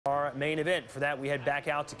our main event. For that, we head back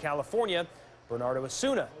out to California. Bernardo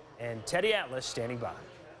Osuna and Teddy Atlas standing by.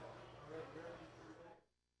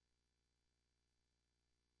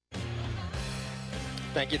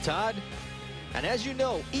 Thank you, Todd. And as you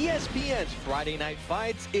know, ESPN's Friday Night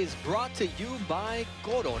Fights is brought to you by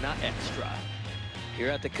Corona Extra. Here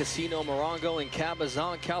at the Casino Morongo in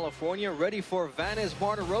Cabazon, California, ready for Vanes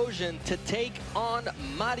Martirosyan to take on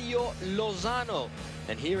Mario Lozano.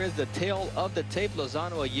 And here is the tale of the tape.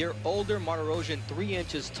 Lozano a year older, Martirosyan 3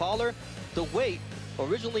 inches taller. The weight,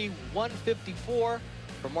 originally 154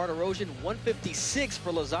 for Martirosyan, 156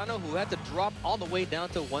 for Lozano, who had to drop all the way down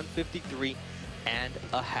to 153 and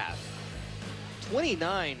a half.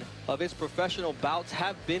 29 of his professional bouts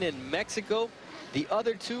have been in Mexico. The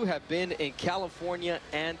other 2 have been in California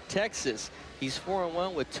and Texas. He's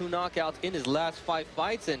 4-1 with 2 knockouts in his last 5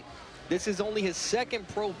 fights, and this is only his 2nd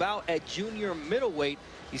pro bout at junior middleweight.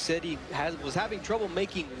 He said he was having trouble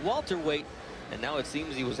making welterweight, and now it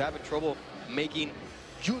seems he was having trouble making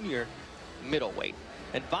junior middleweight.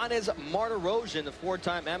 And Vanes Martirosyan, the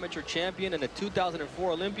 4-time amateur champion and a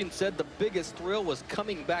 2004 Olympian, said the biggest thrill was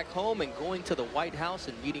coming back home and going to the White House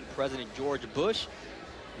and meeting President George Bush.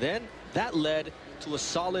 Then that led to a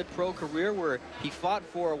solid pro career where he fought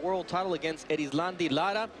for a world title against Erislandi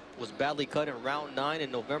Lara, was badly cut in round 9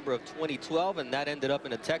 in November of 2012, and that ended up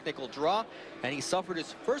in a technical draw. And he suffered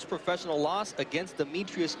his first professional loss against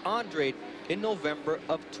Demetrius Andrade in November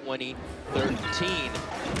of 2013.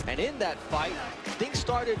 And in that fight, things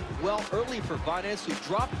started well early for Vanes, who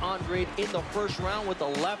dropped Andrade in the first round with a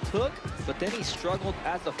left hook, but then he struggled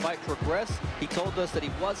as the fight progressed. He told us that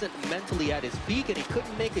he wasn't mentally at his peak and he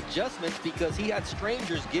couldn't make adjustments because he had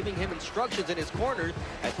strangers giving him instructions in his corner,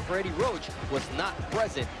 as Freddie Roach was not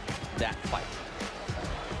present that fight.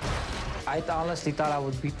 I honestly thought I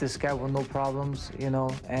would beat this guy with no problems, you know,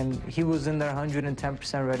 and he was in there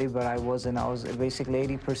 110% ready, but I wasn't. I was basically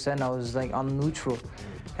 80%. I was like on neutral,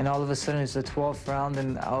 and all of a sudden it's the 12th round,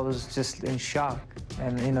 and I was just in shock.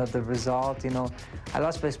 And, you know, the result, you know, I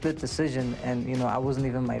lost by split decision, and, you know, I wasn't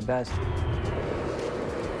even my best.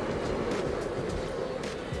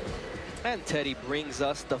 And Teddy brings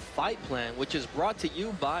us the fight plan, which is brought to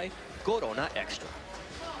you by Corona Extra.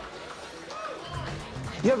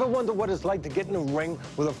 You ever wonder what it's like to get in a ring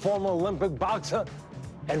with a former Olympic boxer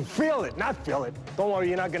and feel it, not feel it, don't worry,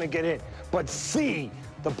 you're not gonna get hit, but see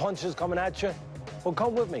the punches coming at you? Well,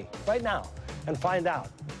 come with me right now and find out.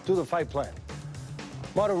 Do the fight plan.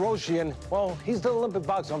 Martirosyan, well, he's the Olympic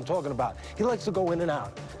boxer I'm talking about. He likes to go in and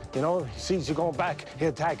out. You know, he sees you going back, he'll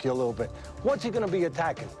attack you a little bit. What's he gonna be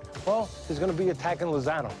attacking? Well, he's gonna be attacking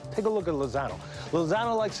Lozano. Take a look at Lozano.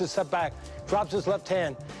 Lozano likes to step back, drops his left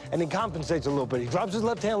hand, and he compensates a little bit. He drops his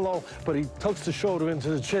left hand low, but he tucks the shoulder into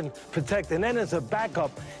the chin, protect, and then as a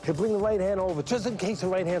backup, he'll bring the right hand over, just in case the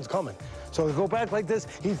right hand's coming. So he'll go back like this,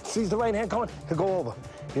 he sees the right hand coming, he'll go over.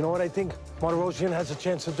 You know what I think Martirosyan has a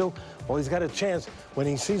chance to do? Well, he's got a chance when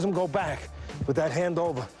he sees him go back with that hand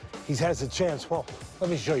over. He has a chance. Well, let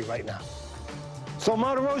me show you right now. So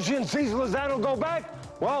Martirosyan sees Lozano go back.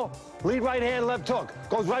 Well, lead right hand, left hook.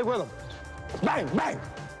 Goes right with him. Bang, bang.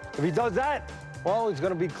 If he does that, well, he's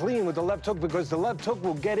going to be clean with the left hook because the left hook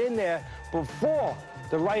will get in there before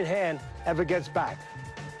the right hand ever gets back.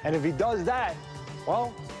 And if he does that,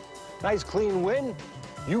 well, nice clean win.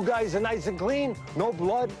 You guys are nice and clean. No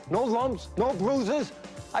blood, no lumps, no bruises.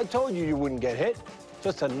 I told you you wouldn't get hit.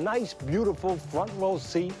 Just a nice, beautiful front row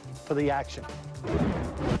seat for the action.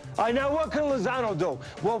 All right, now what can Lozano do?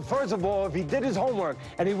 Well, first of all, if he did his homework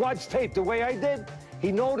and he watched tape the way I did,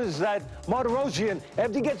 he noticed that Martirosyan,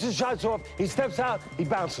 after he gets his shots off, he steps out, he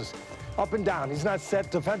bounces up and down. He's not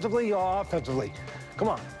set defensively or offensively. Come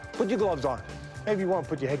on, put your gloves on. Maybe you want to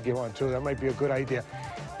put your headgear on, too. That might be a good idea.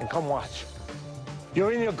 And come watch.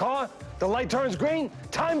 You're in your car, the light turns green,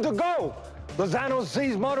 time to go. Lozano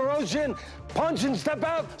sees Martirosyan, punch and step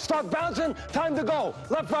out, start bouncing, time to go.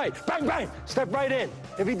 Left, right, bang, bang, step right in.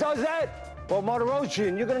 If he does that, well,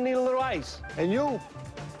 Martirosyan, you're gonna need a little ice. And you,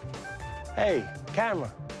 hey,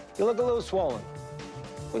 camera, you look a little swollen.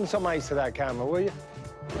 Bring some ice to that camera, will you?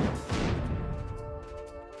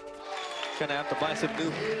 Gonna have to buy some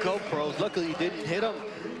new GoPros. Luckily, you didn't hit him,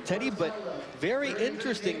 Teddy, but very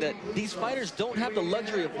interesting that these fighters don't have the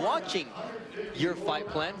luxury of watching your fight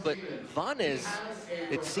plan, but Vanes,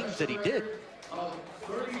 it seems that he did.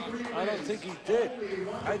 I don't think he did.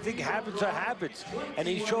 I think habits are habits. And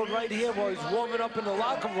he showed right here while he's warming up in the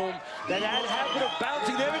locker room that habit of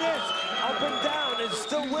bouncing, there it is, up and down, is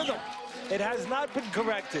still with him. It has not been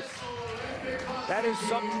corrected. That is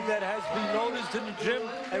something that has been noticed in the gym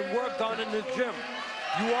and worked on in the gym.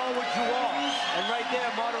 You are what you are. And right there,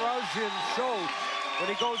 Martirosyan showed when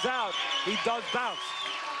he goes out, he does bounce.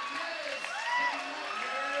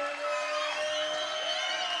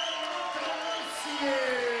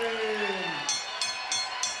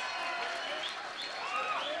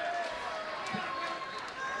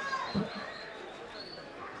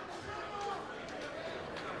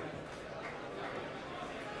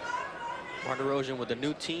 Martirosyan with a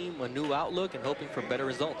new team, a new outlook, and hoping for better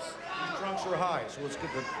results. These trunks are high, so it's good.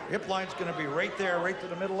 The hip line's going to be right there, right to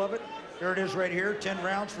the middle of it. There it is right here, 10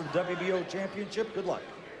 rounds for the WBO championship. Good luck.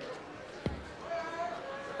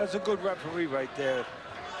 That's a good referee right there.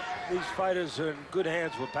 These fighters are in good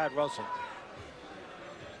hands with Pat Russell.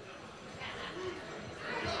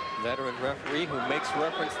 Veteran referee who makes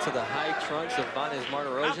reference to the high trunks of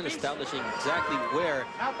Martirosyan, establishing exactly where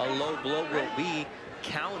a low blow will be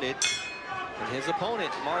counted. And his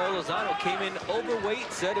opponent, Mario Lozano, came in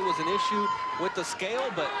overweight, said it was an issue with the scale,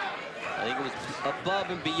 but I think it was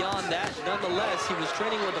above and beyond that. Nonetheless, he was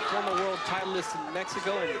training with the former world titleist in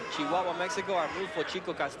Mexico, in Chihuahua, Mexico, Arnulfo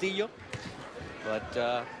Chico Castillo.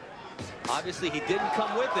 But obviously he didn't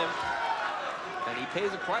come with him, and he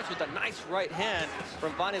pays a price with a nice right hand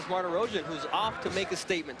from Martirosyan, who's off to make a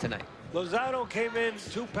statement tonight. Lozano came in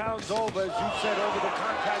 2 pounds over, as you said, over the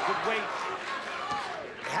contracted weight.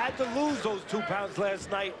 Had to lose those 2 pounds last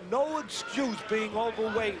night. No excuse being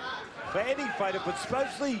overweight for any fighter, but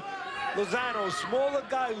especially Lozano, a smaller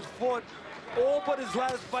guy who's fought all but his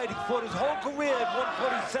last fight. He fought his whole career at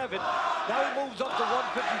 147. Now he moves up to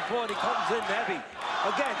 154 and he comes in heavy.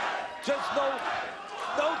 Again, just no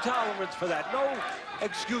tolerance for that. No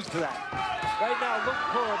excuse for that. Right now, look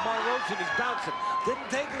for Martirosyan. He's bouncing. Didn't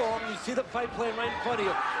take long. You see the fight playing right in front of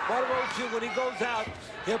you. Martirosyan, when he goes out,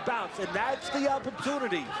 he'll bounce. And that's the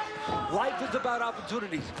opportunity. Life is about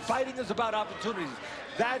opportunities. Fighting is about opportunities.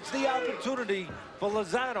 That's the opportunity for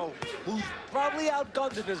Lozano, who's probably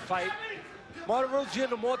outgunned in this fight.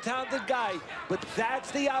 Martirosyan, a more talented guy, but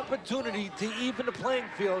that's the opportunity to even the playing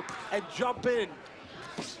field and jump in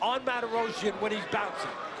on Martirosyan when he's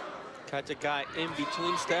bouncing. Catch a guy in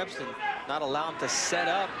between steps and not allow him to set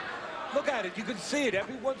up. Look at it, you can see it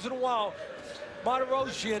every once in a while.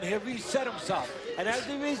 Martirosyan, he'll reset himself. And as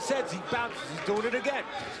he resets, he bounces, he's doing it again.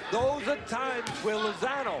 Those are times where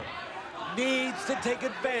Lozano needs to take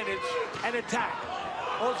advantage and attack.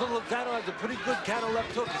 Also, Lozano has a pretty good counter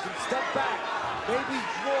left hook. He can step back, maybe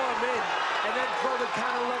draw him in, and then throw the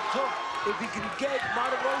counter left hook. If he can get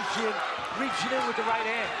Martirosyan reaching in with the right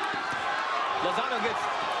hand. Lozano gets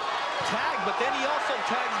tagged, but then he also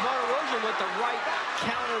tags Martirosyan with the right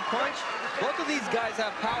counter punch. Both of these guys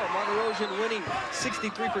have power. Martirosyan winning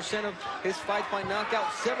 63% of his fights by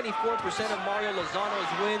knockout. 74% of Mario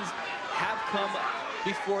Lozano's wins have come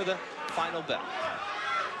before the final bell.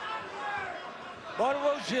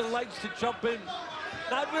 Martirosyan likes to jump in,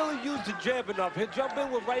 not really use the jab enough. He'll jump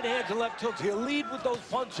in with right hands and left hooks. He'll lead with those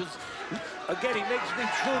punches. Again, he makes me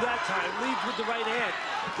true that time. Leads with the right hand.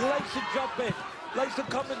 He likes to jump in. Likes to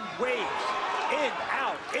come in waves. In,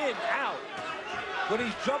 out, in, out. When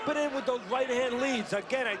he's jumping in with those right hand leads,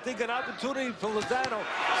 again, I think an opportunity for Lozano.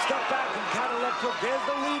 Step back and counter left hook. There's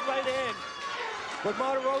the lead right hand. But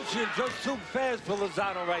Martirosyan just too fast for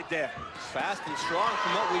Lozano right there. Fast and strong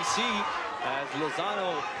from what we see as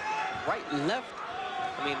Lozano right, left.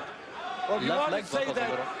 I mean, well, if you want to say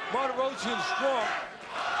that Martirosyan's strong,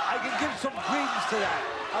 I can give some credence to that.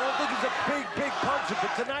 I don't think he's a big puncher,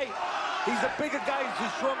 but tonight, he's a bigger guy, he's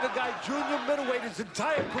a stronger guy. Junior middleweight his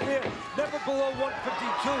entire career, never below 152,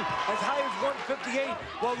 as high as 158,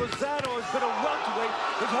 while Lozano has been a welterweight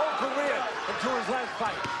his whole career until his last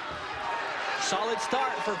fight. Solid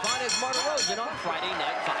start for Martirosyan on Friday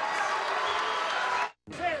Night Fights.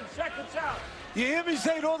 10 seconds out. You hear me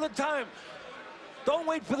say it all the time. Don't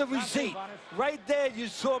wait for the receipt. Right there, you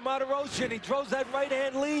saw Martirosyan. He throws that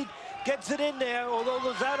right-hand lead, gets it in there, although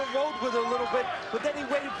Lozano rode with it a little bit, but then he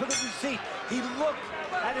waited for the receipt. He looked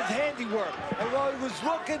at his handiwork, and while he was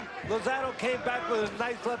looking, Lozano came back with a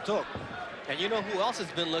nice left hook. And you know who else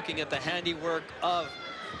has been looking at the handiwork of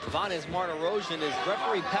Martirosyan is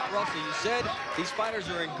referee Pat Russell. You said these fighters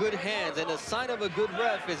are in good hands, and a sign of a good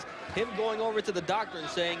ref is him going over to the doctor and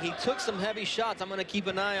saying he took some heavy shots, I'm going to keep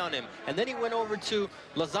an eye on him. And then he went over to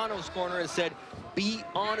Lozano's corner and said, be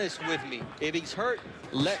honest with me. If he's hurt,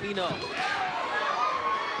 let me know.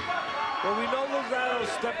 Well, we know Lozano's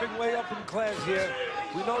stepping way up in class here.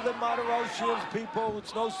 We know that Martirosyan's people,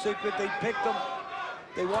 it's no secret, they picked him.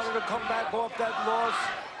 They wanted to come back off that loss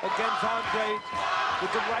against Andre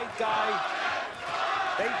with the right guy.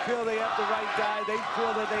 They feel they have the right guy. They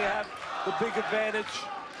feel that they have the big advantage.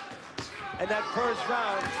 And that first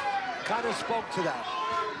round kind of spoke to that.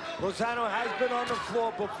 Lozano has been on the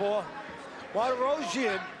floor before.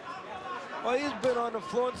 Martirosyan, well, he's been on the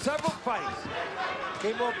floor in several fights.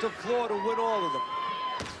 Came off the floor to win all of them.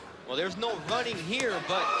 Well, there's no running here,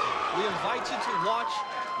 but we invite you to watch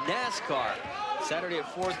NASCAR Saturday at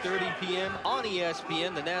 4:30 p.m. on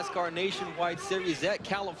ESPN, the NASCAR Nationwide Series at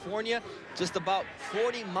California, just about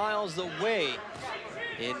 40 miles away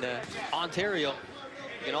in Ontario.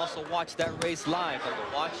 You can also watch that race live on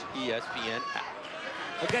the Watch ESPN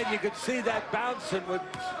app. Again, you can see that bouncing with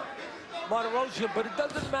Martirosyan, but it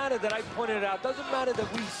doesn't matter that I pointed it out. It doesn't matter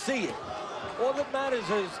that we see it. All that matters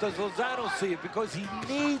is, does Lozano see it? Because he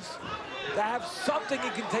needs to have something he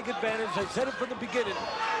can take advantage. I said it from the beginning.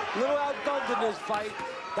 A little outgunned in this fight.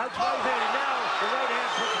 That's right hand. And now the right hand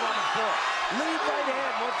puts him on the floor. Lead right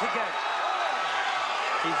hand once again.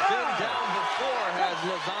 He's been down before, has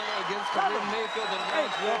Lozano against Karim Mayfield in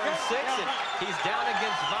rounds 4 and 6, and he's down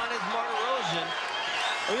against Vanes Martirosyan.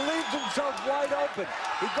 He leaves himself wide open.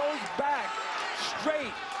 He goes back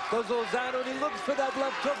straight, does Lozano, and he looks for that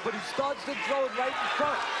left hook, but he starts to throw it right in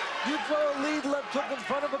front. You throw a lead left hook in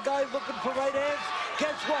front of a guy looking for right hands,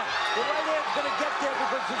 guess what? The right hand's going to get there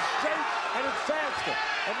because it's straight and it's faster.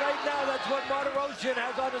 And right now, that's what Martirosyan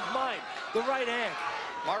has on his mind, the right hand.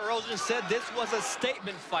 Martirosyan said this was a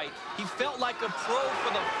statement fight. He felt like a pro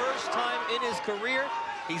for the first time in his career.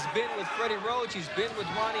 He's been with Freddie Roach, he's been with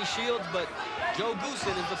Ronnie Shields, but Joe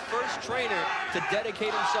Goosen is the first trainer to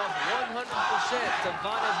dedicate himself 100% to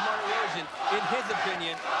Vanes Martirosyan, in his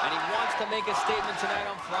opinion, and he wants to make a statement tonight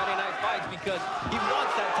on Friday Night Fights because he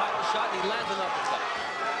wants that title shot and he lands an uppercut.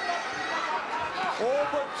 All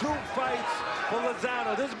but 2 fights for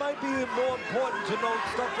Lozano. This might be more important to know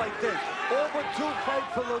stuff like this. All but 2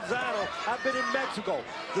 fights for Lozano have been in Mexico.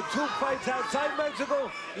 The 2 fights outside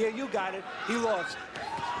Mexico, yeah, you got it, he lost.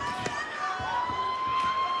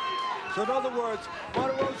 So in other words,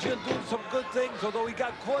 Martirosyan doing some good things, although he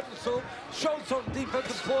got caught and so showed some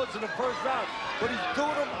defensive flaws in the first round, but he's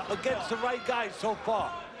doing them against the right guys so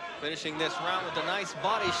far. Finishing this round with a nice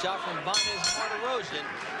body shot from Vanes Martirosyan.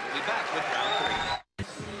 We'll be back with round 3.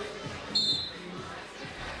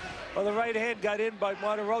 Well, the right hand got in by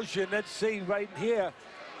Martirosyan. Let's see right here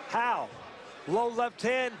how. Low left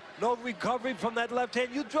hand, no recovery from that left hand.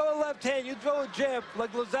 You throw a left hand, you throw a jab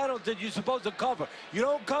like Lozano did, you're supposed to cover. You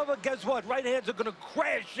don't cover, guess what? Right hands are gonna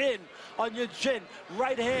crash in on your chin.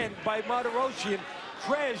 Right hand by Martirosyan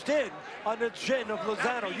crashed in on the chin of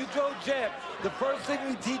Lozano. You throw a jab. The first thing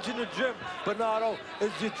we teach in the gym, Bernardo,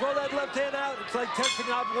 is you throw that left hand out, it's like testing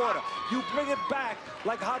hot water. You bring it back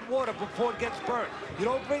like hot water before it gets burnt. You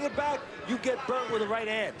don't bring it back, you get burnt with the right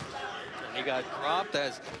hand. He got dropped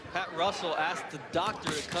as Pat Russell asked the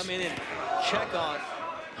doctor to come in and check on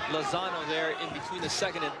Lozano there in between the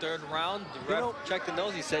 2nd and 3rd round. The ref checked the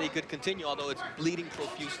nose. He said he could continue, although it's bleeding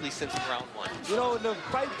profusely since round 1. You know, in the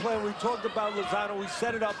fight plan, we talked about Lozano. We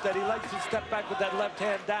set it up that he likes to step back with that left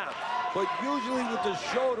hand down, but usually with the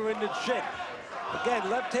shoulder in the chin. Again,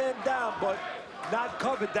 left hand down, but not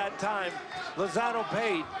covered that time. Lozano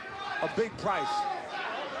paid a big price.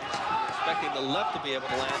 Expecting the left to be able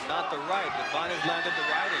to land, not the right, but Vanes landed the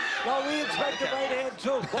right. No, we expect the right hand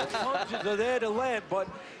too. Both punches are there to land, but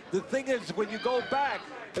the thing is, when you go back,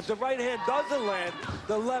 if the right hand doesn't land,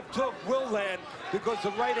 the left hook will land because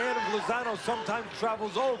the right hand of Lozano sometimes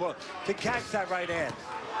travels over to catch that right hand.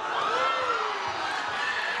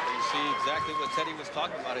 You see exactly what Teddy was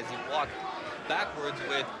talking about as he walked backwards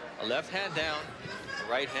with a left hand down,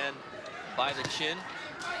 a right hand by the chin.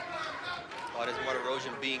 Vanes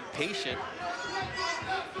Martirosyan being patient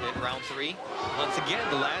in round 3. Once again,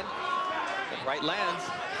 the land. The right lands.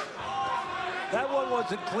 That one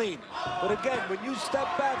wasn't clean. But again, when you step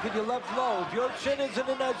back and you left low, if your chin isn't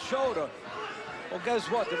in that shoulder, well, guess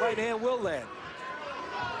what? The right hand will land.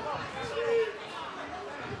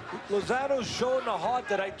 Lozano's showing the heart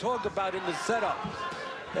that I talked about in the setup.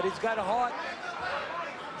 That he's got a heart.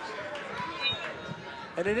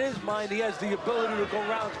 And in his mind, he has the ability to go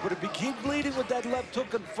rounds. But if he keeps leading with that left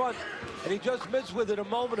hook in front, and he just missed with it a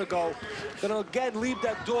moment ago, then he'll again leave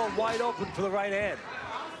that door wide open for the right hand.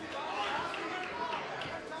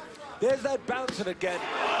 There's that bouncing again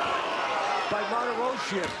by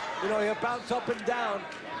Martirosyan. You know, he'll bounce up and down,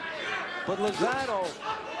 but Lozano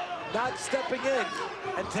not stepping in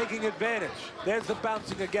and taking advantage. There's the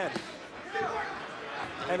bouncing again.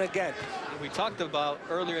 And again. We talked about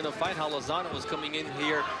earlier in the fight how Lozano was coming in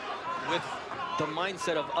here with the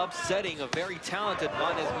mindset of upsetting a very talented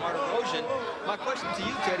Vanes Martirosyan. My question to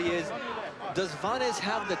you, Teddy, is does Vanes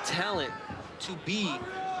have the talent to be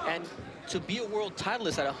a world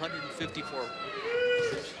titleist at 154?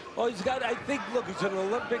 Well, he's got, I think, look, he's an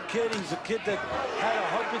Olympic kid. He's a kid that had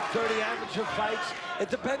 130 amateur fights. It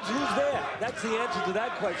depends who's there. That's the answer to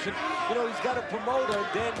that question. You know, he's got a promoter,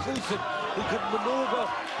 Dan Goosen, who can maneuver,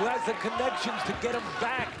 who has the connections to get him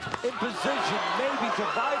back in position, maybe to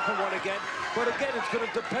vie for one again. But again, it's going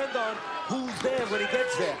to depend on who's there when he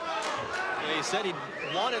gets there. Yeah, he said he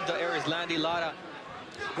wanted the Erislandy Lara.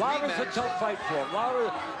 Lara's a tough fight for him.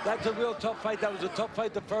 Lara, that's a real tough fight. That was a tough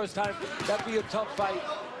fight the first time. That'd be a tough fight.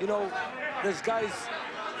 You know, there's guys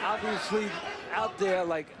obviously out there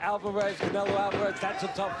like Alvarez, Canelo Alvarez. That's a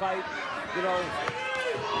tough fight. You know,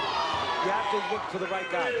 you have to look for the right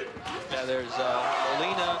guy. Yeah, there's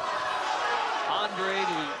Molina, Andre,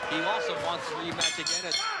 who he also wants to rematch again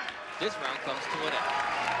as this round comes to an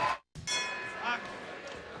end.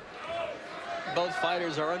 Both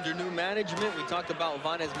fighters are under new management. We talked about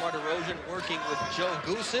Vanes Martirosyan working with Joe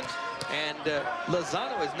Goosen. And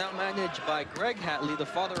Lozano is now managed by Greg Hatley, the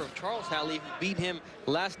father of Charles Hatley, who beat him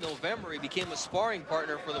last November. He became a sparring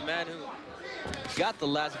partner for the man who got the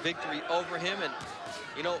last victory over him. And,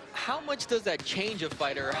 you know, how much does that change a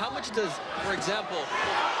fighter? How much does, for example,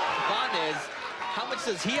 Vanes, how much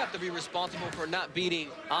does he have to be responsible for not beating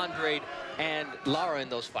Andre and Lara in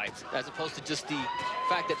those fights, as opposed to just the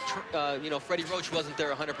fact that, you know, Freddie Roach wasn't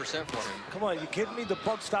there 100% for him? Come on, you kidding me? The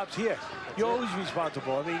buck stops here. You're always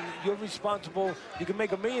responsible. I mean, you're responsible. You can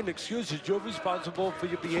make a million excuses. You're responsible for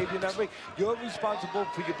your behavior in that ring. You're responsible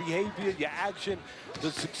for your behavior, your action,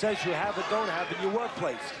 the success you have or don't have in your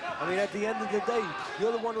workplace. I mean, at the end of the day,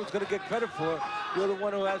 you're the one who's going to get credit for it. You're the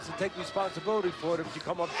one who has to take responsibility for it if you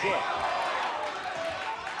come up short.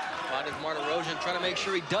 Vanes Martirosyan trying to make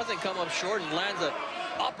sure he doesn't come up short and lands an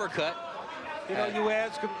uppercut. You know, you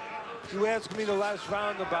asked me the last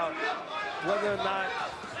round about whether or not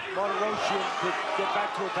Martirosyan could get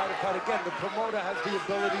back to a title fight again. The promoter has the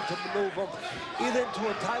ability to maneuver either into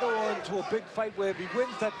a title or into a big fight where if he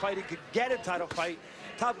wins that fight, he could get a title fight.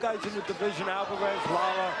 Top guys in the division, Alvarez,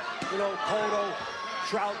 Lara, you know, Cotto,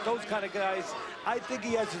 Trout, those kind of guys. I think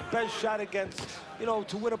he has his best shot against, you know,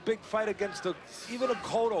 to win a big fight against even a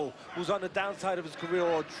Cotto who's on the downside of his career,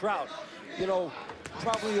 or Trout. You know,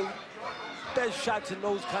 probably the best shots in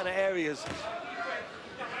those kind of areas.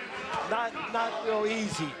 Not real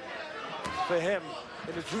easy for him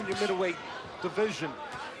in the junior middleweight division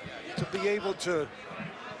to be able to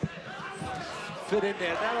fit in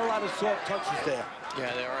there. Not a lot of soft touches there.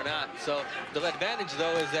 Yeah, there are not. So the advantage,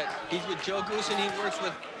 though, is that he's with Joe Goosen. He works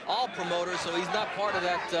with all promoters, so he's not part of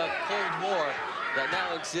that Cold War that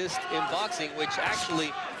now exists in boxing, which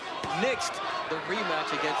actually nixed the rematch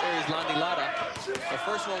against Erislandy Lara. The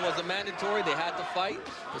first one was a mandatory. They had to fight.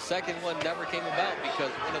 The second one never came about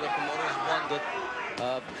because one of the promoters won the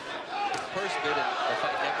purse bid and the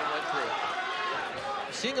fight never went through.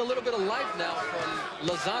 Seeing a little bit of life now from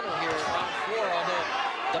Lozano here in round 4, although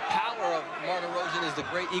the power of Martirosyan is the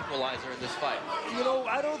great equalizer in this fight. You know,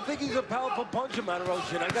 I don't think he's a powerful puncher,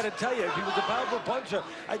 Martirosyan. I got to tell you, if he was a powerful puncher,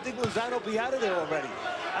 I think Lozano would be out of there already.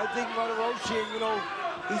 I think Martirosyan, you know,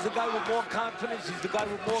 he's the guy with more confidence. He's the guy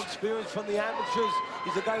with more experience from the amateurs.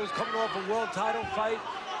 He's the guy who's coming off a world title fight.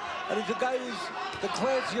 And he's the guy who's the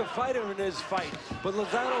classier fighter in this fight. But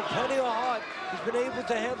Lozano, plenty of heart. He's been able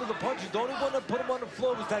to handle the punches. The only one that put him on the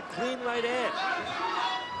floor was that clean right hand.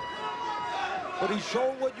 But he's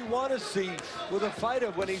shown what you want to see with a fighter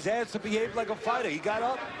when he's asked to behave like a fighter. He got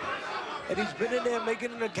up, and he's been in there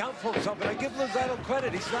making an account for himself. And I give Lozano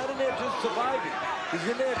credit. He's not in there just surviving. He's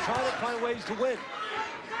in there trying to find ways to win.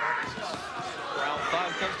 Round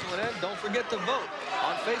 5 comes to an end. Don't forget to vote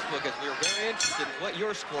on Facebook, as we're very interested in what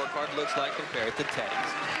your scorecard looks like compared to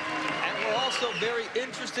Teddy's. And we're also very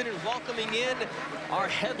interested in welcoming in our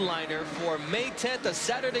headliner for May 10th, a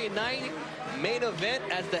Saturday night main event,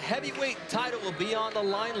 as the heavyweight title will be on the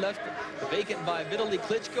line, left vacant by Vitaly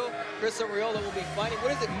Klitschko. Chris Arreola will be fighting.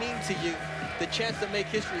 What does it mean to you, the chance to make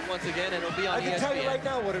history once again, and it'll be on ESPN? I can tell you right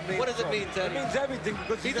now what it means. What does it mean, Teddy? It means everything,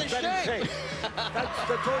 because he's in better shape.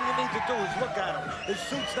 That's all you need to do is look at him. His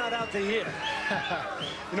suit's not out to here.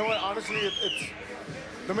 You know what? Honestly, it's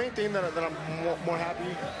the main thing that I'm more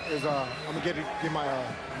happy is I'm gonna get my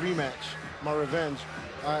rematch, my revenge.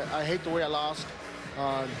 I hate the way I lost.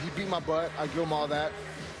 He beat my butt. I give him all that.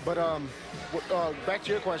 But back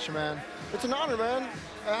to your question, man. It's an honor, man.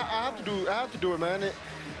 I have to do it, man.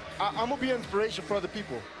 I'm gonna be an inspiration for other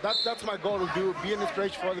people. That's my goal, to be an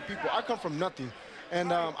inspiration for other people. I come from nothing,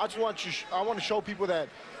 and I just want to show people that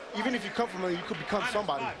even if you come from nothing, you could become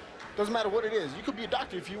somebody. Doesn't matter what it is. You could be a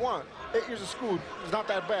doctor if you want. 8 years of school is not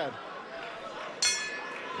that bad.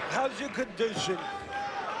 How's your condition?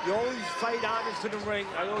 You always fight honest in the ring.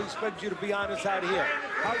 I always expect you to be honest out here.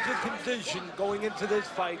 How's your condition going into this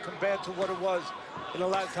fight compared to what it was in the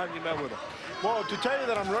last time you met with him? Well, to tell you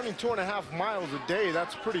that I'm running 2.5 miles a day,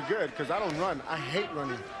 that's pretty good, because I don't run. I hate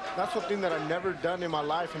running. That's one thing that I've never done in my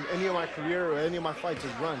life, in any of my career or any of my fights,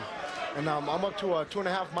 is run. And I'm up to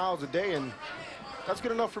 2.5 miles a day, and that's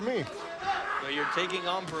good enough for me. So you're taking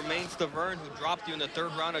on Bermain Stavern, who dropped you in the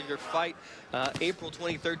 3rd round of your fight, April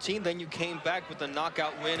 2013. Then you came back with a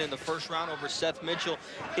knockout win in the 1st round over Seth Mitchell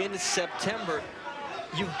in September.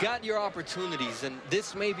 You've got your opportunities, and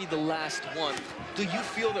this may be the last one. Do you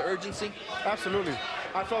feel the urgency? Absolutely.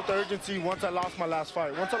 I felt the urgency once I lost my last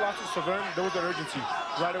fight. Once I lost to Stavern, there was the urgency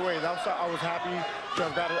right away. I was happy to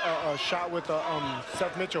have got a shot with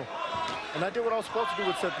Seth Mitchell. And I did what I was supposed to do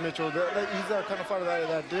with Seth Mitchell. He's the kind of fighter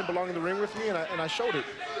that didn't belong in the ring with me, and I showed it.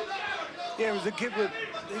 Yeah, he was a kid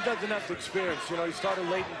he doesn't have the experience. You know, he started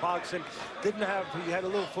late in boxing, he had a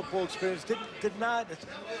little football experience, did not,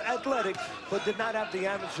 athletic, but did not have the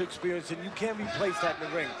amateur experience, and you can't replace that in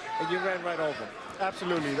the ring, and you ran right over him.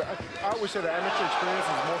 Absolutely. I always say the amateur experience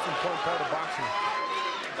is the most important part of boxing.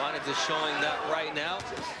 Bonnet is showing that right now.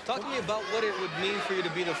 Talk to me about what it would mean for you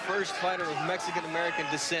to be the first fighter of Mexican-American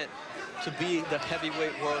descent to be the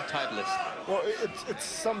heavyweight world titleist. Well, it's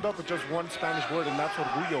summed up with just one Spanish word, and that's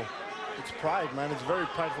orgullo. It's pride, man. It's a very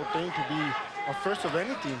prideful thing to be a first of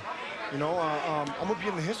anything. You know, I'm gonna be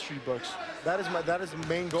in the history books. That is the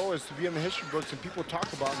main goal, is to be in the history books and people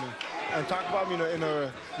talk about me, and talk about me in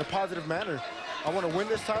a positive manner. I want to win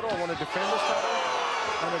this title. I want to defend this title,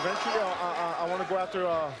 and eventually I want to go after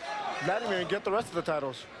Vladimir and get the rest of the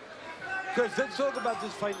titles. Because let's talk about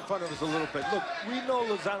this fight in front of us a little bit. Look, we know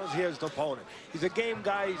Lozano's here as the opponent. He's a game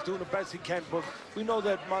guy. He's doing the best he can. But we know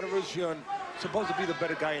that Martirosyan is supposed to be the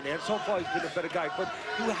better guy in there. And so far, he's been a better guy. But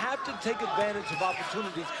you have to take advantage of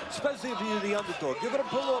opportunities, especially if you're the underdog. You're going to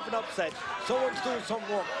pull off an upset. Someone's doing something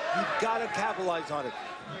wrong. You've got to capitalize on it.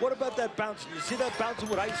 What about that bouncing? You see that bouncing,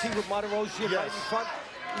 what I see with Martirosyan right in front?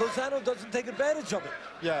 Lozano doesn't take advantage of it.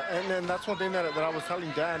 Yeah, and that's one thing that I was telling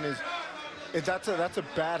Dan is that's a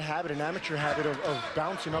bad habit, an amateur habit of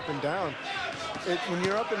bouncing up and down. When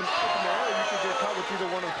you're up in the air, you can get caught with either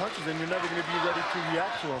one of the punches, and you're never going to be ready to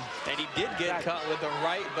react to them. And he did get caught with a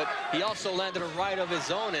right, but he also landed a right of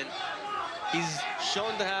his own, and he's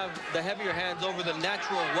shown to have the heavier hands over the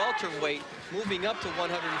natural welterweight, moving up to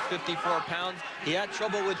 154 pounds. He had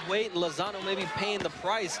trouble with weight, and Lozano may be paying the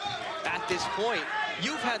price at this point.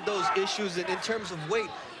 You've had those issues in terms of weight.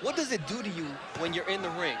 What does it do to you when you're in the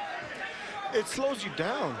ring? It slows you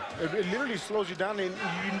down. It literally slows you down, and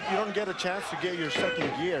you don't get a chance to get your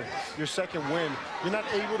second gear, your second win. You're not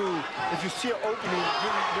able to, if you see an opening,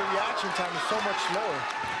 your reaction time is so much slower.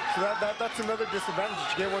 So that's another disadvantage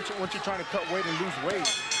you get once you're trying to cut weight and lose weight.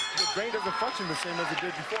 The brain doesn't function the same as it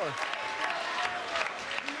did before.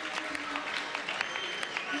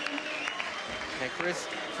 And Chris,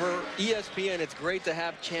 for ESPN, it's great to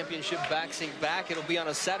have championship boxing back. It'll be on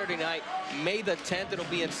a Saturday night, May the 10th. It'll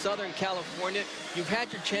be in Southern California. You've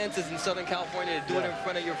had your chances in Southern California to do it in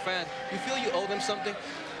front of your fans. You feel you owe them something?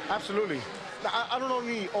 Absolutely. I don't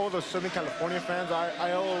only owe the Southern California fans.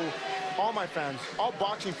 I owe all my fans, all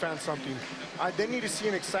boxing fans, something. They need to see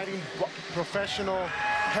an exciting, professional,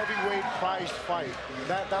 heavyweight prized fight.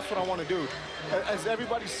 That's what I want to do. As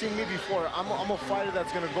everybody's seen me before, I'm a fighter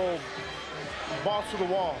that's going to go balls to the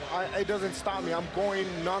wall. It doesn't stop me. I'm going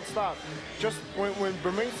nonstop. Just when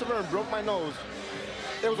Bermain Stavern broke my nose,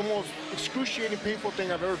 it was the most excruciating, painful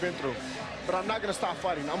thing I've ever been through. But I'm not going to stop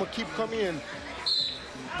fighting. I'm going to keep coming in.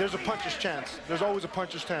 There's a puncher's chance. There's always a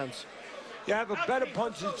puncher's chance. You have a better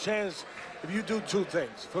puncher's chance if you do two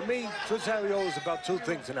things. For me, Chris Arreola is about two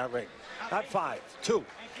things in that ring. Not five. Two.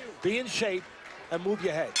 Be in shape and move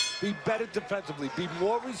your head. Be better defensively. Be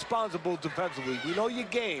more responsible defensively. We know your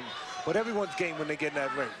game, but everyone's game when they get in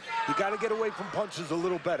that ring. You got to get away from punches a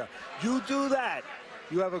little better. You do that,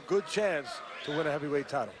 you have a good chance to win a heavyweight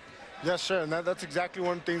title. Yes, sir, and that's exactly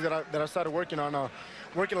one thing that I started working on.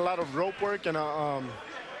 Working a lot of rope work and a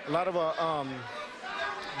lot of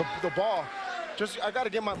the ball. I got to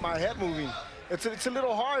get my head moving. It's a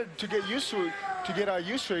little hard to get used to it,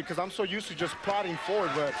 because I'm so used to just plodding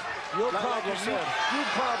forward. But your problem is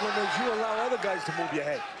you allow other guys to move your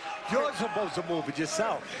head. You're supposed to move it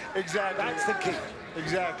yourself. Exactly. That's the key.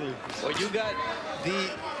 Exactly. Well, you got the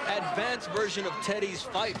advanced version of Teddy's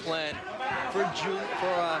fight plan for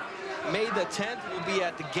May the 10th. Will be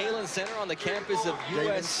at the Galen Center on the campus of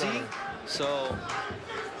USC. So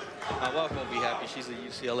my wife won't be happy. She's a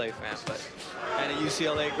UCLA fan, and a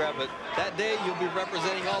UCLA grad. But that day, you'll be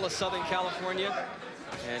representing all of Southern California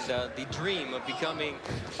and the dream of becoming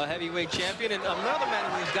a heavyweight champion. And another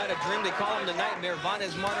man who's got a dream, they call him the Nightmare,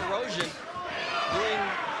 Martirosyan, doing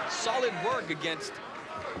solid work against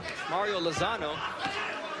Mario Lozano.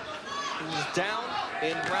 who was down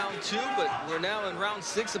in round 2, but we're now in round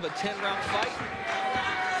 6 of a 10-round fight.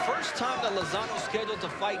 First time that Lozano's scheduled to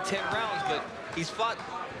fight 10 rounds, but he's fought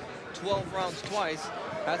 12 rounds twice.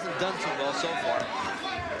 Hasn't done too well so far.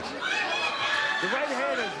 The right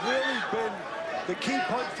hand has really been the key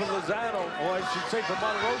punch for Lozano, or I should say for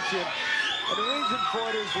Martirosyan. And the reason for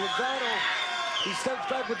it is Lozano, he steps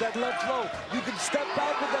back with that left low. You can step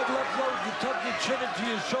back with that left low, you tuck your chin into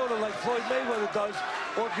your shoulder like Floyd Mayweather does,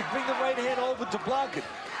 or if you bring the right hand over to block it.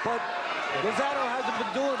 But Lozano hasn't been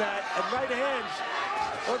doing that, and right hands,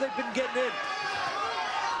 well, they've been getting in.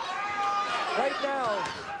 Right now,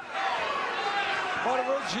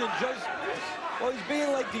 Martirosyan just, well, he's being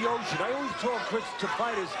like the ocean. I always tell Chris, to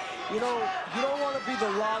fighters, you know, you don't want to be the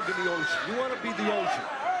log in the ocean. You want to be the ocean,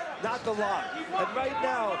 not the log. And right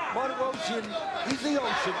now, Martirosyan, he's the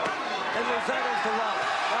ocean, and Lozano's the log.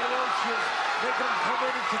 Martirosyan making him come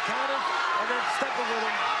in into counters and then stepping with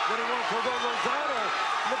him when he wants. Although Lozano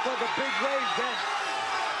looked like a big wave then.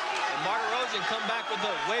 Martirosyan come back with a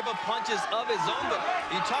wave of punches of his own, but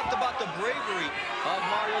you talked about the bravery of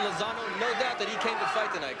Mario Lozano. No doubt that he came to fight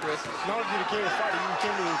tonight, Chris. Not only did he came to fight, he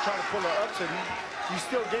came to try to pull an upset. He's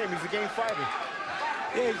still game. He's a game fighter.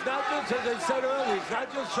 Yeah, he's not just, as I said earlier, he's not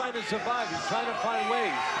just trying to survive. He's trying to find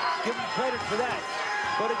ways. Give him credit for that.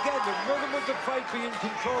 But again, the rhythm of the fight being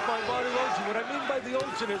controlled by Martirosyan. What I mean by the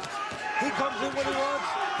ocean is he comes in when he wants,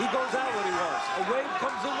 he goes out when he wants. A wave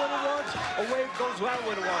comes in when he wants, a wave goes out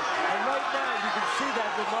when he wants. And right now, you can see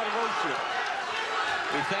that with Martirosyan.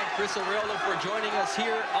 We thank Chris Arreola for joining us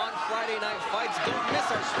here on Friday Night Fights. Don't miss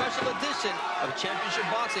our special edition of Championship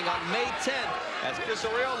Boxing on May 10th as Chris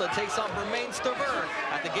Arreola takes on Bermain Stavern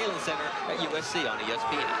at the Galen Center at USC on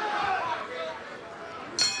ESPN.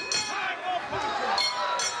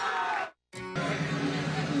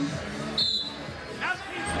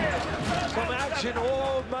 Some action,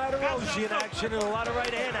 all Martirosyan action, and a lot of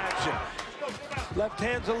right hand action. Left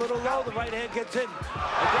hand's a little low, the right hand gets in.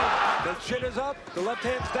 Again, the chin is up, the left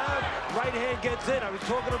hand's down, right hand gets in. I was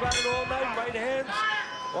talking about it all night, right hands.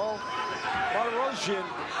 Well, Martirosyan,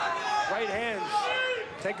 right hands,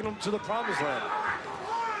 taking them to the promised land.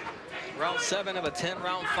 Round 7 of a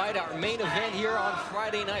 10-round fight, our main event here on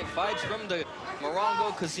Friday Night Fights from the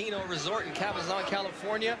Morongo Casino Resort in Cabazon,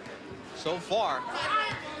 California. So far,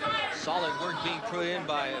 solid work being put in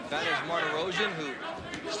by Advantage Martirosyan, who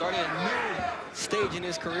starting a new stage in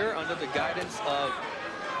his career under the guidance of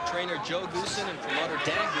trainer Joe Goosen and promoter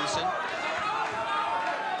Dan Goosen.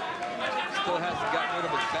 Still hasn't gotten rid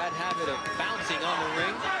of his bad habit of bouncing on the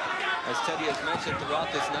ring, as Teddy has mentioned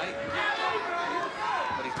throughout this night.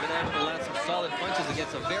 But he's been able to land some solid punches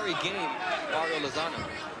against a very game Mario Lozano.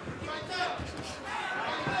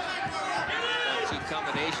 1-2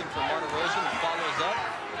 combination for Martirosyan, who follows up.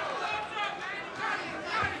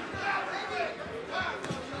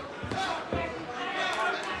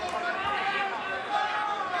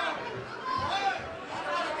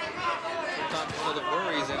 One of the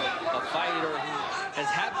worries in a fighter who has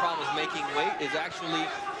had problems making weight is actually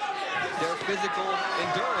their physical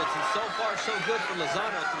endurance. And so far, so good for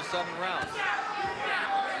Lozano through 7 rounds.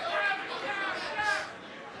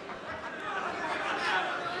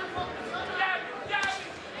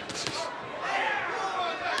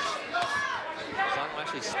 Lozano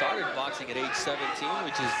actually started boxing at age 17,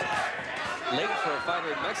 which is late for a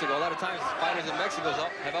fighter in Mexico. A lot of times, fighters in Mexico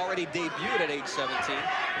have already debuted at age 17.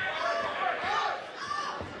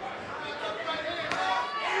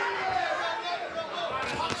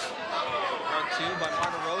 By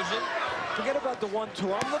Martirosyan. Forget about the 1-2.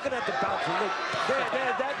 I'm looking at the bouncer. Look,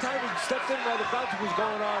 that time he stepped in while the bouncer was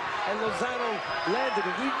going on, and Lozano landed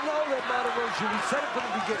it. We know that Martirosyan, we said it from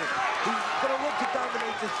the beginning, he's going to look to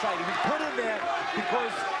dominate this fight. He was put in there because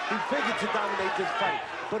he figured to dominate this fight.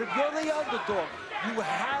 But if you're the underdog, you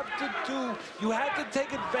have to take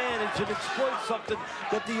advantage and exploit something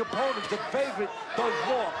that the opponent, the favorite, does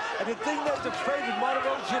wrong. And the thing that the favorite,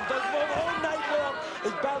 Martirosyan, does wrong all night long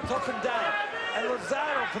is bounce up and down. And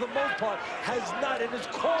Lozano, for the most part, has not, in his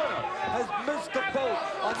corner, has missed the boat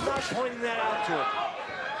on not pointing that out to him.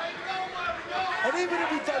 And even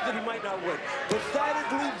if he does it, he might not win. But that at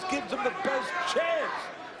least gives him the best chance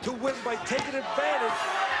to win by taking advantage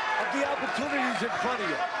of the opportunities in front of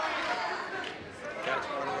you. Catch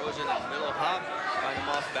Martirosyan in the middle hop, find him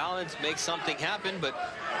off balance, make something happen, but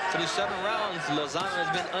through 7 rounds, Lozano has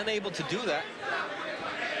been unable to do that.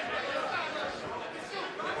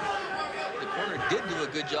 The corner did do a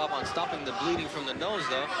good job on stopping the bleeding from the nose,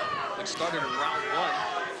 though, which started in round 1.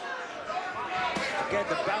 Again,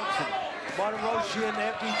 the bouncing. Martirosyan,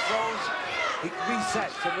 after he throws, he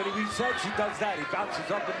resets. And when he resets, he does that. He bounces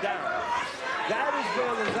up and down. That is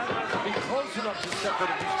where Lozano has to be close enough to step in.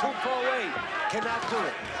 If he's too far away, cannot do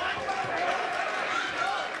it.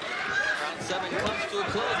 Round 7 comes to a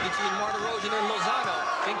close between Martirosyan and Lozano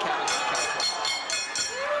in Cabazon, California.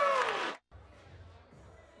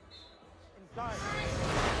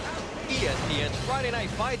 ESPN's Friday Night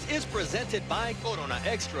Fights is presented by Corona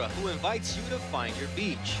Extra, who invites you to find your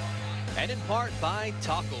beach. And in part by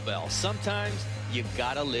Taco Bell. Sometimes you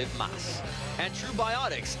gotta live más. And True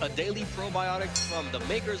Biotics, a daily probiotic from the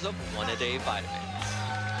makers of One-A-Day vitamins.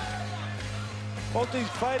 Both these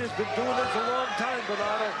fighters been doing this a long time,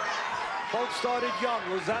 Bernardo. Both started young.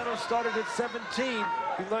 Lozano started at 17.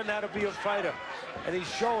 He learned how to be a fighter. And he's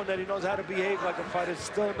showing that he knows how to behave like a fighter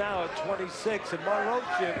still now at 26. And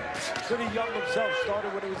Martirosyan, pretty young himself,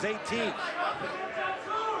 started when he was 18.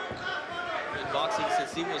 In boxing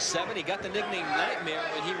since he was 7, he got the nickname Nightmare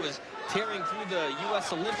when he was tearing through the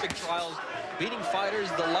U.S. Olympic trials, beating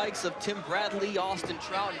fighters the likes of Tim Bradley, Austin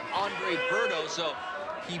Trout, and Andre Berto. So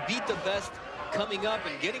he beat the best coming up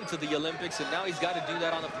and getting to the Olympics, and now he's got to do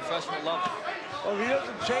that on a professional level. Well, if he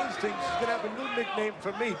doesn't change things, he's going to have a new nickname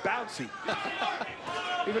for me, Bouncy.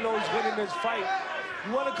 Even though he's winning this fight.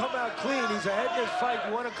 You want to come out clean. He's ahead in this fight.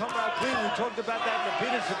 You want to come out clean. We talked about that in the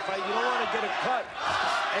Peterson fight. You don't want to get a cut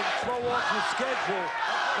and throw off your schedule.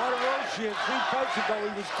 Martirosyan, 3 fights ago, he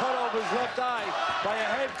was cut over his left eye by a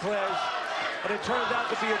head clash, and it turned out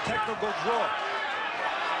to be a technical draw.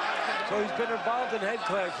 So he's been involved in head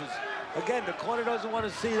clashes. Again, the corner doesn't want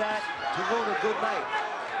to see that to ruin a good night.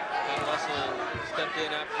 And Russell stepped in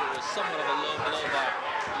after somewhat of a low blow by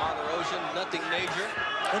Martirosyan, nothing major.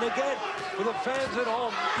 And again, for the fans at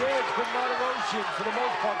home, yeah, it's been Martirosyan for the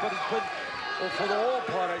most part, but it's been, or for the all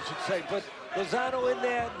part, I should say. But Lozano in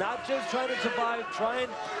there, not just trying to survive, trying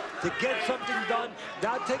to get something done,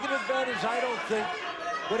 not taking advantage, I don't think,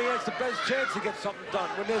 when he has the best chance to get something done,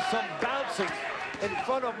 when there's some bouncing in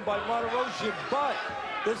front of him by Martirosyan. But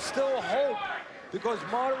there's still hope, because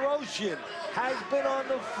Martirosyan has been on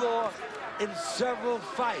the floor in several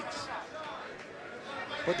fights.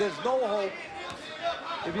 But there's no hope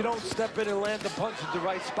if you don't step in and land the punch at the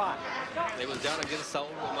right spot. They was down against Saul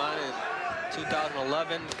Roman in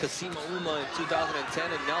 2011, Kasima Uma in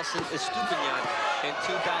 2010, and Nelson Estupiñán in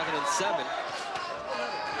 2007.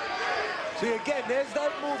 See, again, there's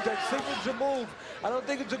that move, that signature move. I don't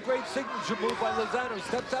think it's a great signature move by Lozano. He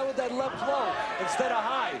steps out with that left low instead of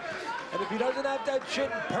high. And if he doesn't have that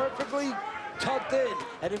chin perfectly tucked in,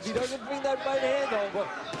 and if he doesn't bring that right hand over,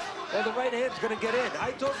 well, the right hand's going to get in.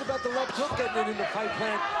 I talked about the left hook getting in the fight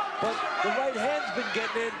plan, but the right hand's been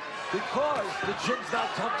getting in because the chin's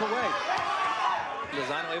not tucked away.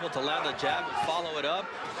 Lozano able to land a jab and follow it up.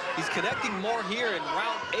 He's connecting more here in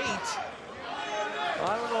round 8.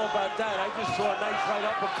 I don't know about that. I just saw a nice right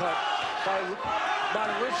uppercut by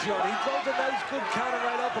Martirosyan. He throws a nice, good counter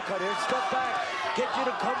right uppercut. He'll step back, get you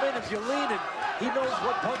to come in if you're leaning. He knows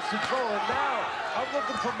what punch to throw. And now I'm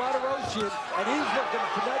looking for Martirosyan, and he's looking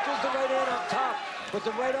for not just the right hand on top, but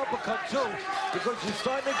the right uppercut too, because you're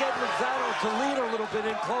starting to get Lozano to lean a little bit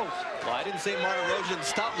in close. Well, I didn't say Martirosyan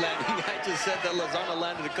stopped landing. I just said that Lozano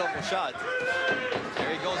landed a couple shots. There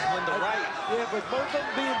he goes with the right. Yeah, but both of them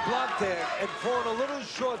being blocked there and falling a little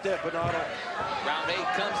short there, Bernardo. Round 8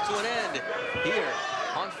 comes to an end here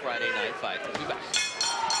on Friday Night Fights. We'll be back.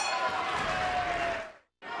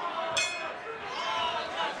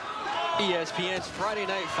 ESPN's Friday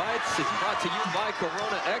Night Fights is brought to you by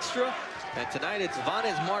Corona Extra. And tonight it's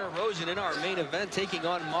Vanes Martirosyan in our main event taking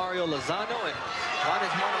on Mario Lozano. And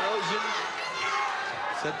Vanes Martirosyan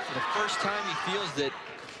said for the first time he feels that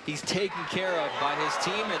he's taken care of by his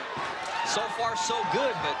team. And so far so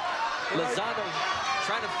good, but Lozano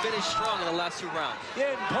trying to finish strong in the last 2 rounds.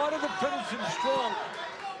 Yeah, and part of the finishing strong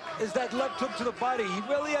is that left hook to the body. He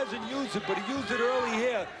really hasn't used it, but he used it early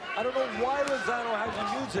here. I don't know why Lozano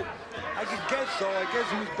hasn't used it. I could guess, though. I guess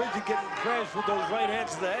he was busy getting crashed with those right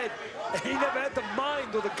hands to the head. And he never had the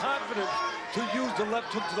mind or the confidence to use the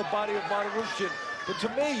left hook to the body of Martirosyan. But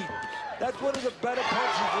to me, that's one of the better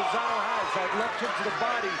punches Lozano has, that left hook to the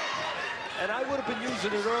body. And I would have been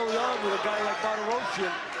using it early on with a guy like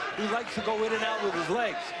Martirosyan, who likes to go in and out with his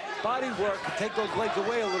legs. Body work can take those legs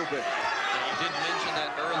away a little bit. And you did mention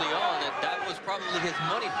that early on, that was probably his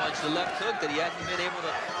money punch, the left hook, that he hasn't been able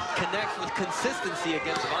to connect with consistency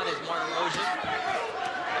against Vanes Martirosyan.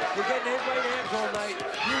 You're getting hit right hands all night.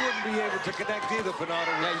 You wouldn't be able to connect either,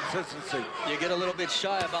 Bernardo, with consistency. You get a little bit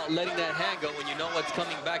shy about letting that hand go when you know what's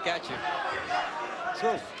coming back at you.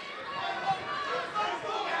 True.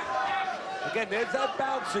 Again, there's that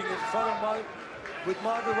bouncing in front of with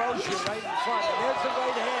Martirosyan right in front. And there's the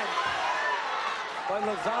right hand by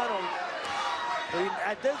Lozano.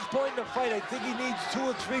 At this point in the fight, I think he needs 2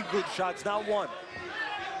 or 3 good shots, not 1.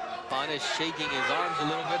 Vanes shaking his arms a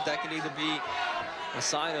little bit. That can either be a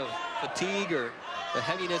sign of fatigue or the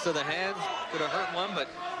heaviness of the hands. Could have hurt one, but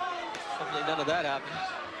hopefully none of that happened.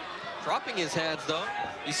 Dropping his hands, though.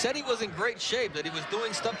 He said he was in great shape, that he was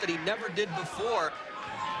doing stuff that he never did before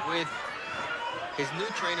with his new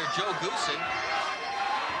trainer, Joe Goosen.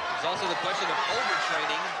 There's also the question of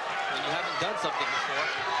overtraining when you haven't done something before.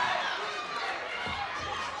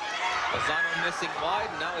 Lozano missing wide,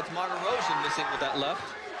 now it's Martirosyan missing with that left.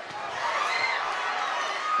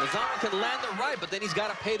 Lozano can land the right, but then he's got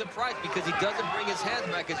to pay the price because he doesn't bring his hands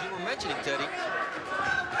back, as you were mentioning, Teddy.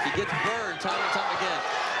 He gets burned time and time again.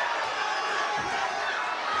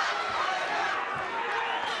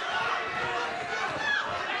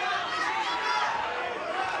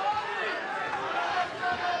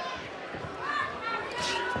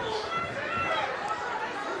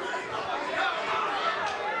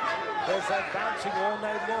 There's that bouncing all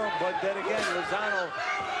night long, but then again, Lozano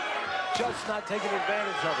just not taking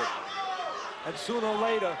advantage of it. And sooner or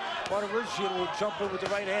later, Martirosyan will jump in with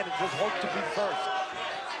the right hand and just hope to be first.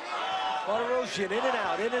 Martirosyan in and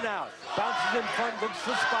out, in and out. Bounces in front, looks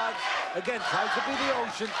for spots. Again, tries to be the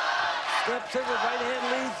ocean. Steps in with right hand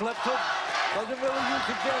leads, left hook. Doesn't really use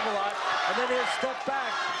the jab a lot. And then he'll step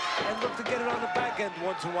back and look to get it on the back end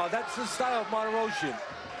once in a while. That's the style of Martirosyan.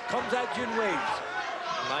 Comes at you in waves.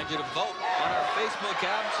 Remind you to vote on our Facebook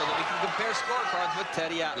app so that we can compare scorecards with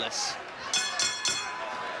Teddy Atlas.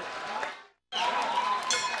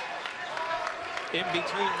 In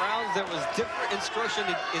between rounds, there was different instruction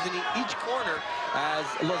in each corner as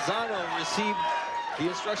Lozano received the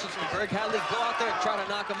instructions from Greg Hadley, go out there and try to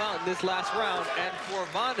knock him out in this last round. And for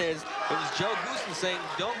Vanes, it was Joe Goosen saying,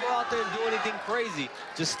 don't go out there and do anything crazy.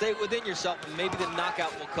 Just stay within yourself and maybe the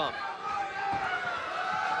knockout will come.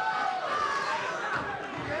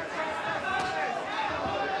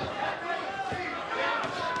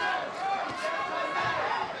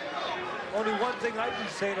 Only one thing I'd be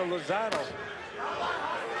saying to Lozano,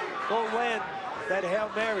 go land that Hail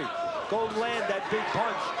Mary. Go land that big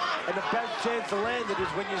punch. And the best chance to land it is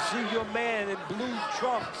when you see your man in blue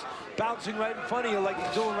trunks bouncing right in front of you like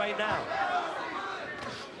he's doing right now.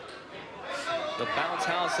 The bounce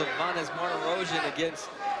house of Vanes Martirosyan against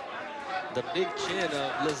the big chin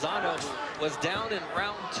of Lozano, who was down in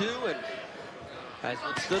round 2 and has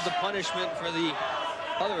withstood the punishment for the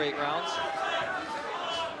other 8 rounds.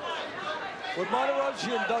 What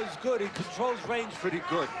Martirosyan does good, he controls range pretty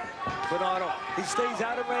good. Bernardo, he stays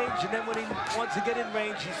out of range, and then when he wants to get in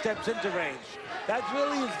range, he steps into range. That's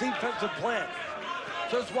really his defensive plan.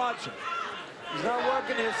 Just watch him. He's not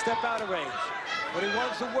working, he'll step out of range. When he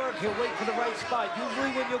wants to work, he'll wait for the right spot.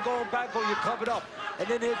 Usually when you're going back or you're covered up, and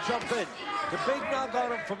then he'll jump in. The big knock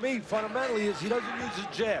on him for me, fundamentally, is he doesn't use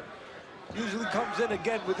his jab. Usually comes in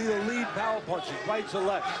again with either lead power punches, rights or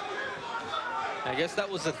lefts. I guess that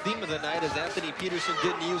was the theme of the night, as Anthony Peterson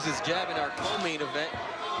didn't use his jab in our co-main event.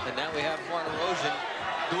 And now we have Martirosyan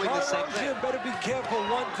doing the same thing. Martirosyan better be careful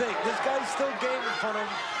one thing. This guy's still game in front of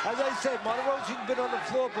him. As I said, Martirosyan's been on the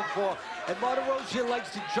floor before, and Martirosyan likes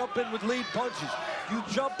to jump in with lead punches. You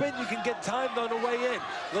jump in, you can get timed on the way in.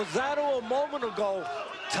 Lozano a moment ago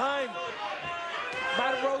timed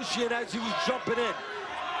Martirosyan as he was jumping in.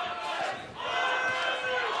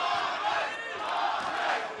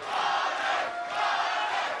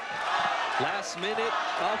 Last minute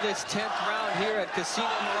of this 10th round here at Casino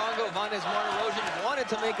Morongo. Vanes Martirosyan wanted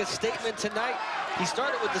to make a statement tonight. He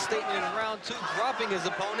started with the statement in round 2, dropping his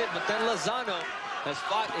opponent, but then Lozano has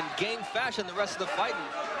fought in game fashion the rest of the fight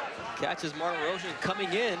and catches Martirosyan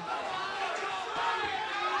coming in.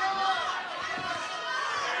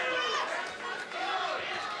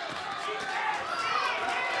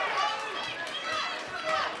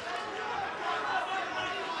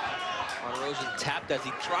 Tapped as he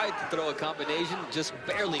tried to throw a combination, just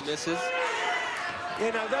barely misses. Yeah,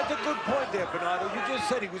 now that's a good point there, Bernardo. You just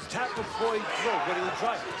said he was tapped before he threw, but he was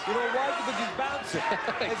trying. You know why? Because he's bouncing.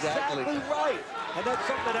 Exactly right. And that's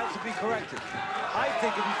something that has to be corrected. I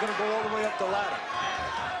think if he's going to go all the way up the ladder.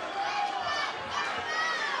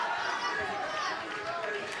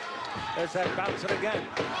 There's that bouncing again.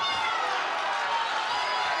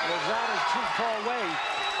 Lozano's too far away,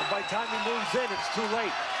 and by the time he moves in, it's too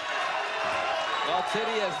late. Well,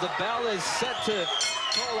 Teddy, as the bell is set to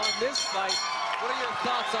toll on this fight, what are your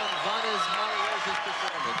thoughts on Vanes Martirosyan's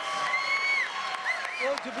performance?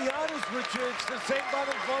 Well, to be honest with you, it's the same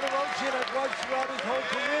Vanes Martirosyan I've watched throughout his whole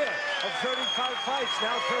career of 35 fights,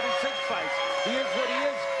 now 36 fights. He is what he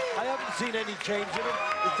is. I haven't seen any change in him.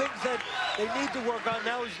 The things that they need to work on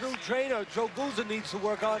now, his new trainer, Joe Guzan, needs to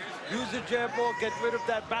work on. Use the jab more, get rid of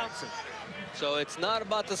that bouncing. So it's not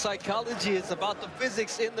about the psychology, it's about the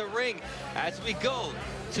physics in the ring as we go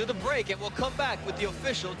to the break, and we'll come back with the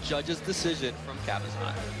official judge's decision from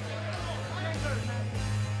Cabazon.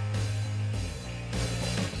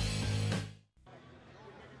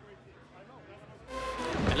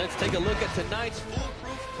 And let's take a look at tonight's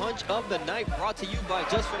foolproof punch of the night, brought to you by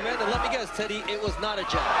Just for Men. And let me guess, Teddy, it was not a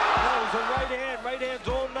jab. No, it was a right hand. Right hands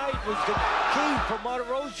all night was the key for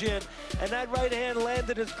Martirosyan. And that right hand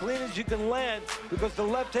landed as clean as you can land because the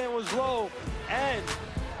left hand was low and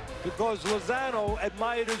because Lozano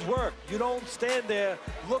admired his work. You don't stand there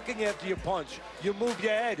looking after your punch. You move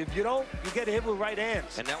your head. If you don't, you get hit with right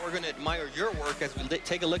hands. And now we're going to admire your work as we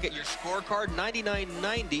take a look at your scorecard.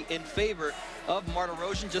 99-90 in favor of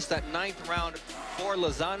Martirosyan. Just that 9th round for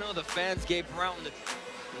Lozano. The fans gave round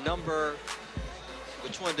number...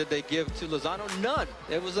 Which one did they give to Lozano? None.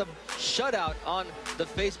 It was a shutout on the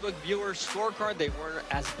Facebook viewer scorecard. They weren't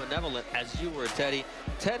as benevolent as you were, Teddy.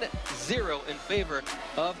 10-0 in favor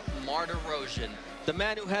of Martirosyan. The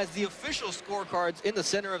man who has the official scorecards in the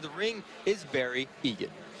center of the ring is Barry Egan.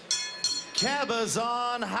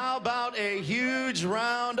 Cabazon, how about a huge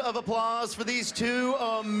round of applause for these two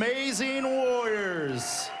amazing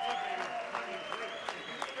warriors?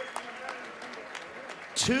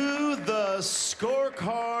 To the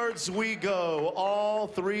scorecards we go. All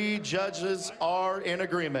three judges are in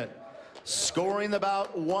agreement, scoring the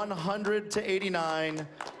bout 100-89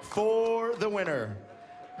 for the winner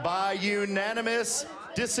by unanimous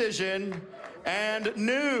decision and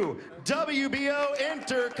new WBO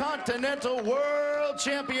Intercontinental World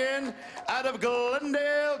Champion out of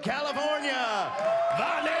Glendale, California,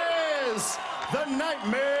 Vanez, the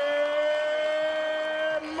Nightmare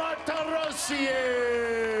Martirosyan.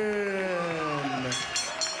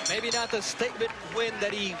 Maybe not the statement win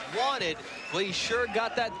that he wanted, but he sure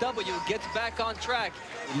got that W. Gets back on track.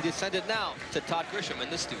 He descended now to Todd Grisham in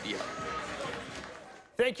the studio.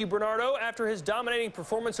 Thank you, Bernardo. After his dominating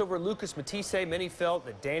performance over Lucas Matisse, many felt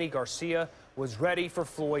that Danny Garcia was ready for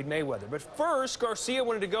Floyd Mayweather. But first, Garcia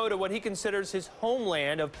wanted to go to what he considers his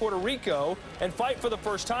homeland of Puerto Rico and fight for the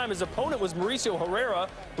first time. His opponent was Mauricio Herrera,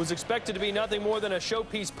 who was expected to be nothing more than a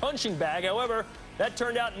showpiece punching bag. However, that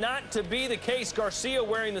turned out not to be the case. Garcia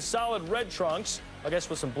wearing the solid red trunks, I guess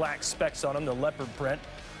with some black specks on them, the leopard print.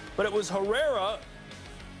 But it was Herrera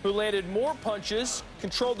who landed more punches,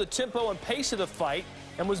 controlled the tempo and pace of the fight,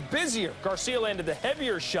 and was busier. Garcia landed the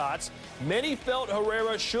heavier shots. Many felt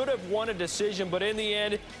Herrera should have won a decision, but in the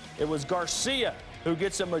end, it was Garcia who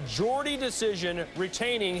gets a majority decision,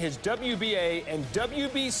 retaining his WBA and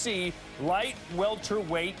WBC light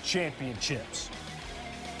welterweight championships.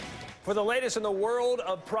 For the latest in the world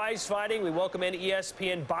of prize fighting, we welcome in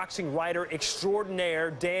ESPN boxing writer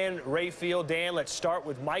extraordinaire Dan Rayfield. Dan, let's start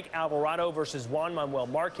with Mike Alvarado versus Juan Manuel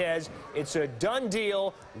Marquez. It's a done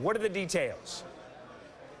deal. What are the details?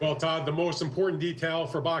 Well, Todd, the most important detail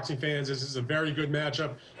for boxing fans is this is a very good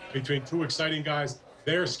matchup between two exciting guys.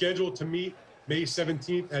 They're scheduled to meet May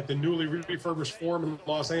 17th at the newly refurbished Forum in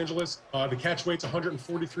Los Angeles. The catch weight's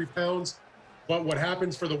 143 pounds. But what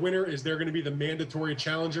happens for the winner is they're going to be the mandatory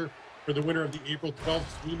challenger for the winner of the April 12th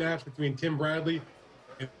rematch between Tim Bradley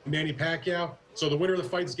and Manny Pacquiao. So the winner of the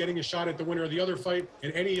fight is getting a shot at the winner of the other fight,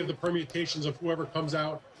 and any of the permutations of whoever comes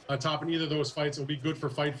out on top in either of those fights will be good for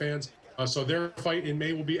fight fans. So their fight in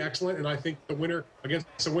May will be excellent, and I think the winner against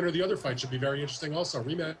the winner of the other fight should be very interesting also.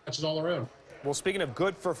 Rematches all around. Well, speaking of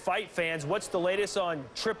good for fight fans, what's the latest on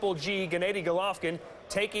Triple G Gennady Golovkin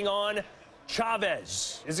taking on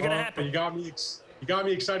Chavez? Is it going to happen? You got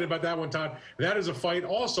me excited about that one, Todd. That is a fight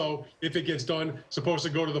also, if it gets done, supposed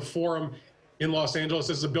to go to the Forum in Los Angeles.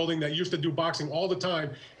 This is a building that used to do boxing all the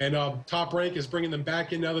time, and Top Rank is bringing them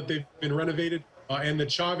back in now that they've been renovated. And the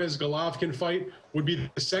Chavez-Golovkin fight would be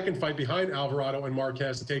the second fight behind Alvarado and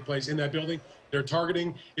Marquez to take place in that building. They're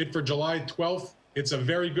targeting it for July 12th. It's a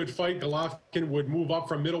very good fight. Golovkin would move up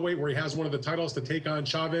from middleweight, where he has one of the titles, to take on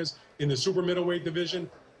Chavez in the super middleweight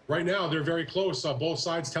division. Right now, they're very close. Both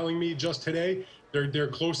sides telling me just today they're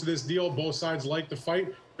close to this deal. Both sides like the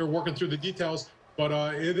fight. They're working through the details. But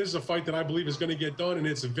it is a fight that I believe is going to get done, and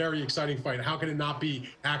it's a very exciting fight. How can it not be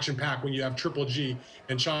action-packed when you have Triple G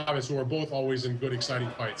and Chavez, who are both always in good, exciting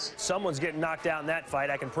fights? Someone's getting knocked out in that fight.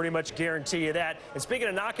 I can pretty much guarantee you that. And speaking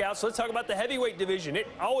of knockouts, let's talk about the heavyweight division. It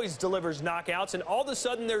always delivers knockouts, and all of a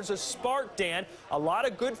sudden there's a spark, Dan. A lot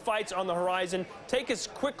of good fights on the horizon. Take us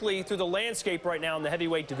quickly through the landscape right now in the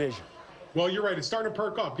heavyweight division. Well, you're right. It's starting to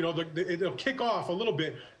perk up. You know, it'll kick off a little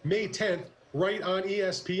bit May 10th right on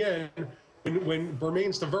ESPN when Bermane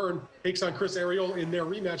Stavern takes on Chris Arreola in their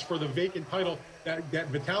rematch for the vacant title that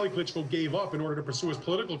Vitaly Klitschko gave up in order to pursue his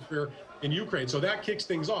political career in Ukraine. So that kicks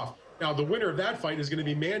things off. Now, the winner of that fight is going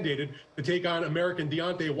to be mandated to take on American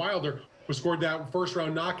Deontay Wilder, who scored that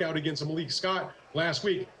first-round knockout against Malik Scott last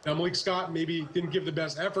week. Now, Malik Scott maybe didn't give the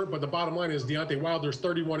best effort, but the bottom line is Deontay Wilder's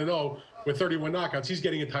 31-0 with 31 knockouts. He's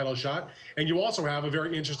getting a title shot. And you also have a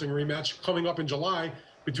very interesting rematch coming up in July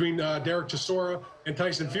between Derek Chisora and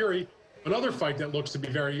Tyson Fury, another fight that looks to be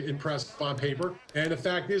very impressive on paper. And the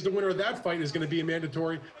fact is, the winner of that fight is going to be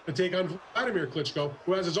mandatory to take on Vladimir Klitschko,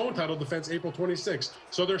 who has his own title defense April 26th.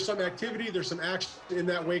 So there's some activity, there's some action in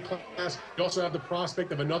that weight class. You also have the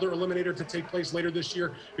prospect of another eliminator to take place later this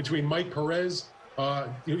year between Mike Perez,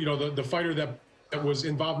 the fighter that was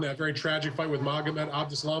involved in that very tragic fight with Magomed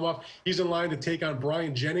Abduslamov. He's in line to take on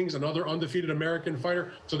Brian Jennings, another undefeated American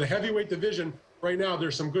fighter. So the heavyweight division, right now,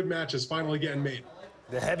 there's some good matches finally getting made.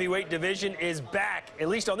 The heavyweight division is back, at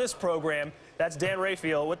least on this program. That's Dan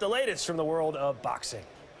Rayfield with the latest from the world of boxing.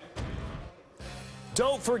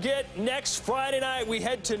 Don't forget, next Friday night, we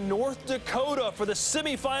head to North Dakota for the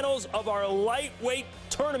semifinals of our lightweight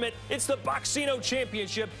tournament. It's the Boxino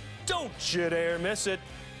Championship. Don't you dare miss it.